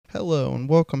Hello and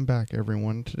welcome back,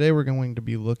 everyone. Today we're going to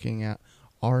be looking at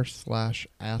r/ask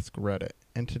Reddit,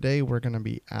 and today we're going to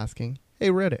be asking, hey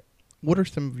Reddit, what are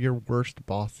some of your worst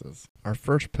bosses? Our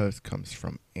first post comes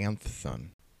from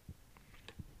Anthson.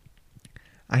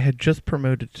 I had just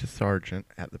promoted to sergeant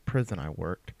at the prison I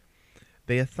worked.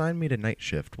 They assigned me to night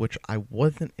shift, which I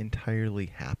wasn't entirely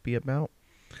happy about.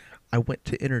 I went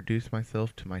to introduce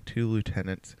myself to my two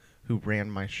lieutenants who ran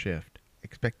my shift,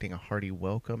 expecting a hearty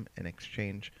welcome and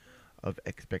exchange of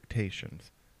expectations.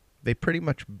 They pretty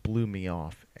much blew me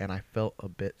off, and I felt a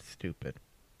bit stupid.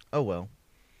 Oh well.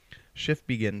 Shift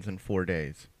begins in 4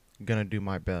 days. Gonna do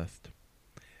my best.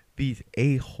 These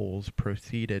a-holes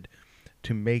proceeded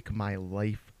to make my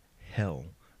life hell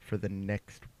for the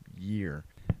next year.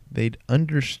 They'd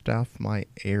understaff my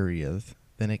areas,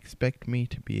 then expect me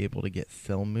to be able to get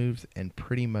cell moves and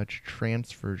pretty much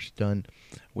transfers done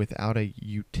without a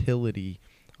utility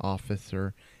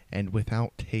officer and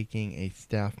without taking a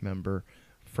staff member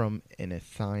from an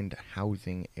assigned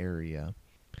housing area.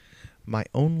 My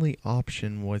only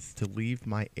option was to leave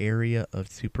my area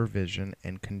of supervision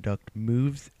and conduct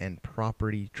moves and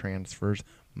property transfers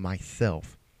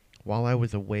myself. While I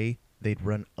was away, they'd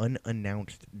run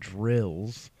unannounced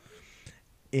drills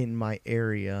in my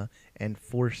area and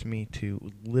force me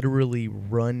to literally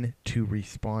run to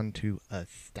respond to a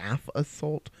staff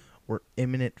assault or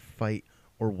imminent fight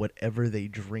or whatever they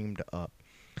dreamed up.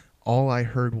 All I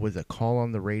heard was a call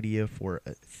on the radio for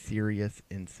a serious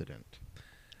incident.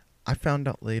 I found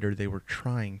out later they were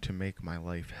trying to make my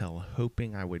life hell,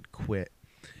 hoping I would quit.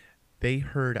 They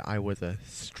heard I was a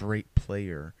straight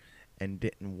player and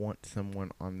didn't want someone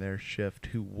on their shift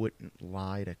who wouldn't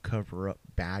lie to cover up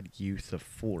bad use of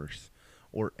force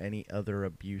or any other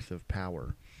abuse of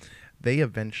power. They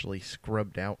eventually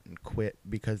scrubbed out and quit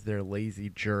because they're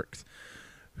lazy jerks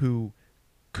who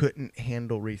couldn't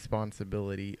handle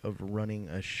responsibility of running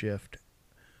a shift.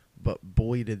 But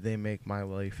boy, did they make my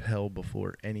life hell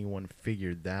before anyone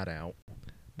figured that out.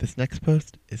 This next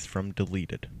post is from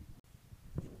Deleted.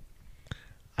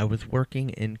 I was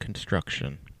working in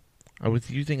construction. I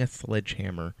was using a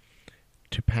sledgehammer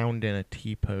to pound in a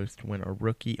T-post when a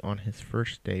rookie on his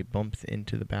first day bumps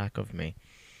into the back of me,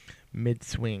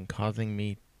 mid-swing, causing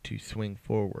me to swing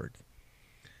forward.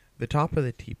 The top of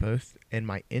the T-post and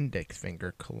my index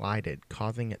finger collided,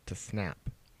 causing it to snap.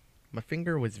 My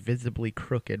finger was visibly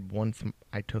crooked once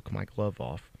I took my glove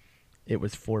off. It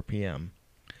was 4 p.m.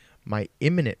 My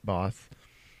imminent boss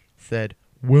said,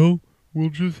 "Well, we'll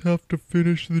just have to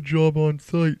finish the job on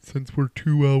site since we're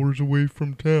 2 hours away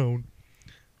from town."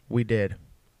 We did.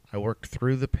 I worked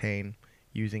through the pain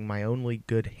using my only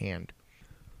good hand.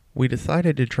 We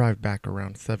decided to drive back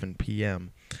around 7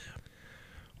 p.m.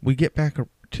 We get back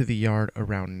to the yard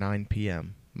around 9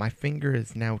 p.m. My finger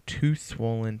is now too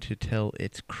swollen to tell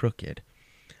it's crooked.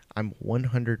 I'm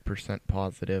 100%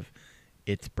 positive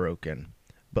it's broken,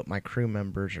 but my crew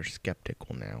members are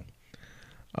skeptical now.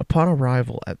 Upon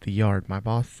arrival at the yard, my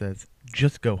boss says,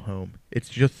 "Just go home. It's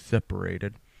just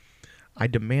separated." I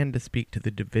demand to speak to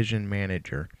the division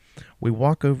manager. We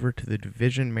walk over to the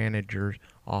division manager's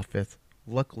office.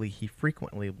 Luckily, he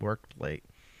frequently worked late.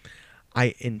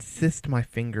 I insist my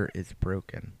finger is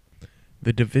broken.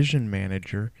 The division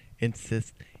manager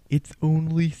insists it's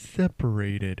only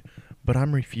separated, but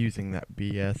I'm refusing that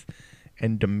BS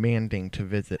and demanding to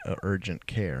visit urgent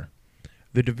care.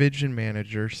 The division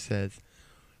manager says,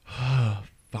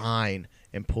 "Fine,"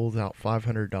 and pulls out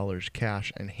 $500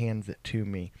 cash and hands it to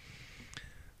me.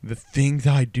 "The things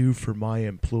I do for my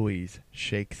employees,"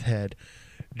 shakes head.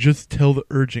 "Just tell the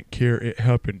urgent care it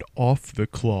happened off the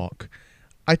clock."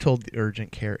 I told the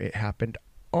urgent care it happened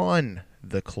on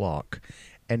the clock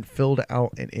and filled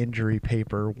out an injury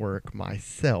paperwork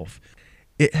myself.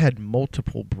 It had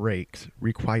multiple breaks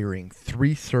requiring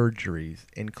 3 surgeries,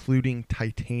 including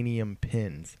titanium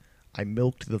pins. I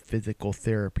milked the physical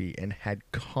therapy and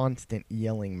had constant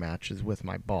yelling matches with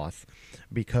my boss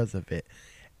because of it.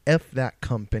 F that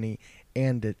company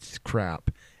and its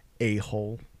crap,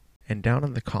 a-hole. And down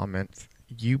in the comments,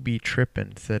 You Be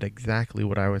Trippin' said exactly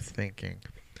what I was thinking.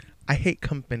 I hate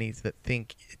companies that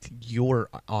think it's your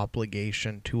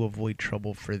obligation to avoid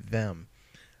trouble for them.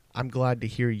 I'm glad to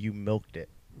hear you milked it.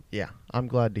 Yeah, I'm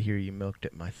glad to hear you milked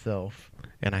it myself.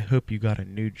 And I hope you got a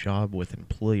new job with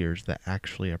employers that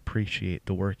actually appreciate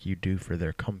the work you do for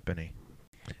their company.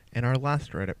 And our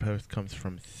last Reddit post comes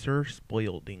from Sir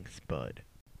Spoilding Spud.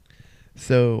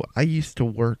 So, I used to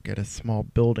work at a small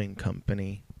building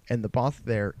company, and the boss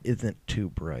there isn't too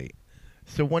bright.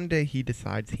 So one day he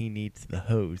decides he needs the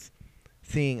hose.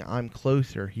 Seeing I'm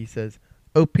closer, he says,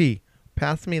 "OP,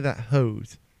 pass me that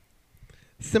hose."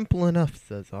 "Simple enough,"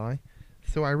 says I.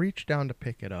 So I reached down to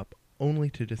pick it up, only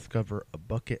to discover a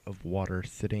bucket of water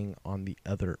sitting on the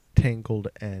other tangled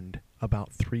end,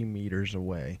 about 3 meters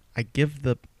away. I give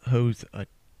the hose a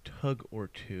tug or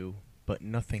two, but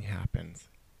nothing happens.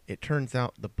 It turns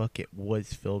out the bucket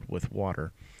was filled with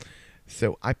water.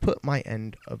 So I put my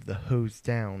end of the hose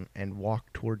down and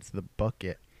walk towards the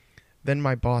bucket. Then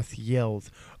my boss yells,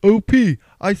 "OP,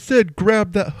 I said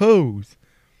grab that hose."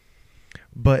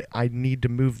 "But I need to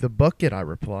move the bucket," I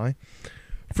reply.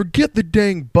 "Forget the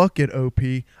dang bucket,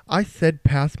 OP. I said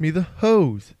pass me the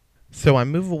hose." So I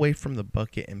move away from the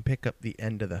bucket and pick up the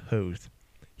end of the hose.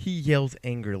 He yells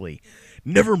angrily,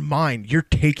 "Never mind, you're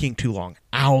taking too long.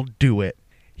 I'll do it."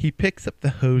 He picks up the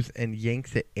hose and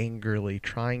yanks it angrily,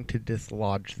 trying to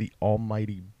dislodge the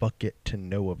almighty bucket to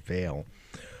no avail.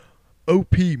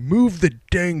 "OP, move the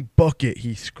dang bucket,"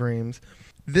 he screams.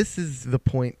 This is the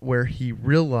point where he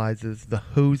realizes the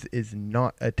hose is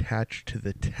not attached to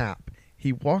the tap.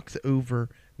 He walks over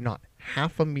not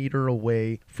half a meter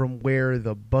away from where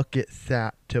the bucket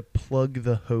sat to plug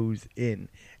the hose in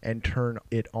and turn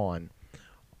it on,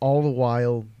 all the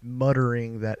while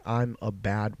muttering that I'm a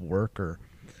bad worker.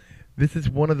 This is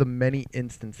one of the many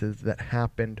instances that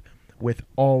happened with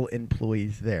all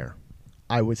employees there.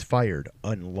 I was fired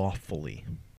unlawfully.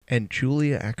 And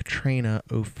Julia Actrana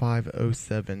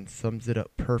 0507 sums it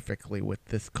up perfectly with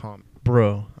this comment.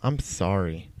 "Bro, I'm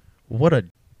sorry. What a..."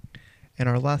 And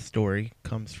our last story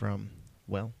comes from,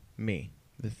 well, me.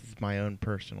 This is my own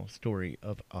personal story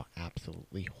of an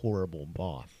absolutely horrible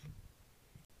boss.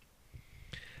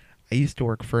 I used to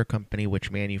work for a company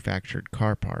which manufactured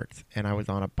car parts, and I was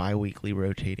on a bi-weekly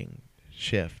rotating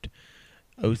shift.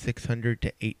 0600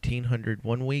 to 1800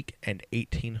 one week and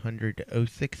 1800 to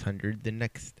 0600 the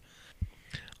next.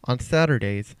 On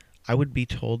Saturdays, I would be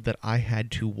told that I had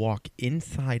to walk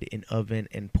inside an oven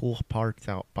and pull parts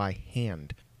out by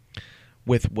hand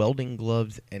with welding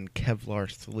gloves and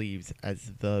Kevlar sleeves,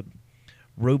 as the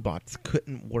robots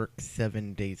couldn't work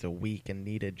 7 days a week and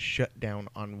needed shutdown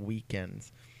on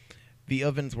weekends. The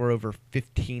ovens were over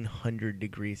 1500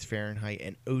 degrees Fahrenheit,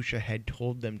 and OSHA had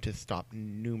told them to stop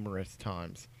numerous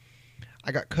times.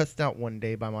 I got cussed out one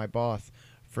day by my boss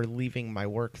for leaving my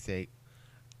work site.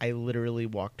 I literally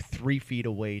walked 3 feet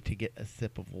away to get a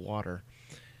sip of water.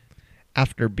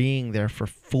 After being there for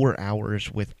 4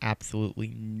 hours with absolutely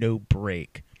no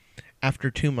break.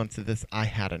 After 2 months of this, I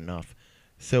had enough.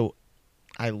 So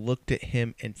I looked at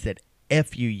him and said,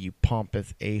 "F you, you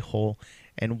pompous a-hole,"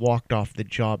 and walked off the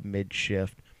job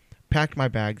mid-shift, packed my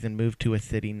bags, and moved to a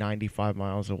city 95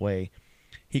 miles away.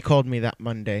 He called me that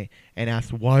Monday and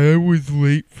asked why I was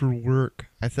late for work.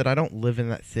 I said I don't live in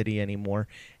that city anymore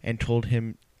and told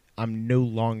him I'm no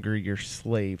longer your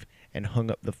slave, and hung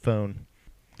up the phone.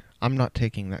 I'm not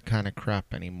taking that kind of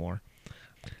crap anymore.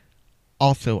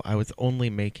 Also, I was only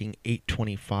making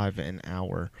 $8.25 an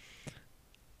hour.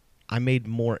 I made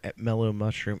more at Mellow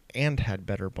Mushroom and had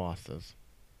better bosses.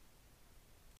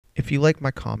 If you like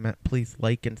my comment, please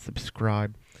like and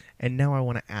subscribe. And now I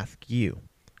want to ask you,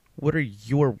 what are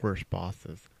your worst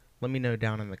bosses? Let me know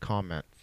down in the comments.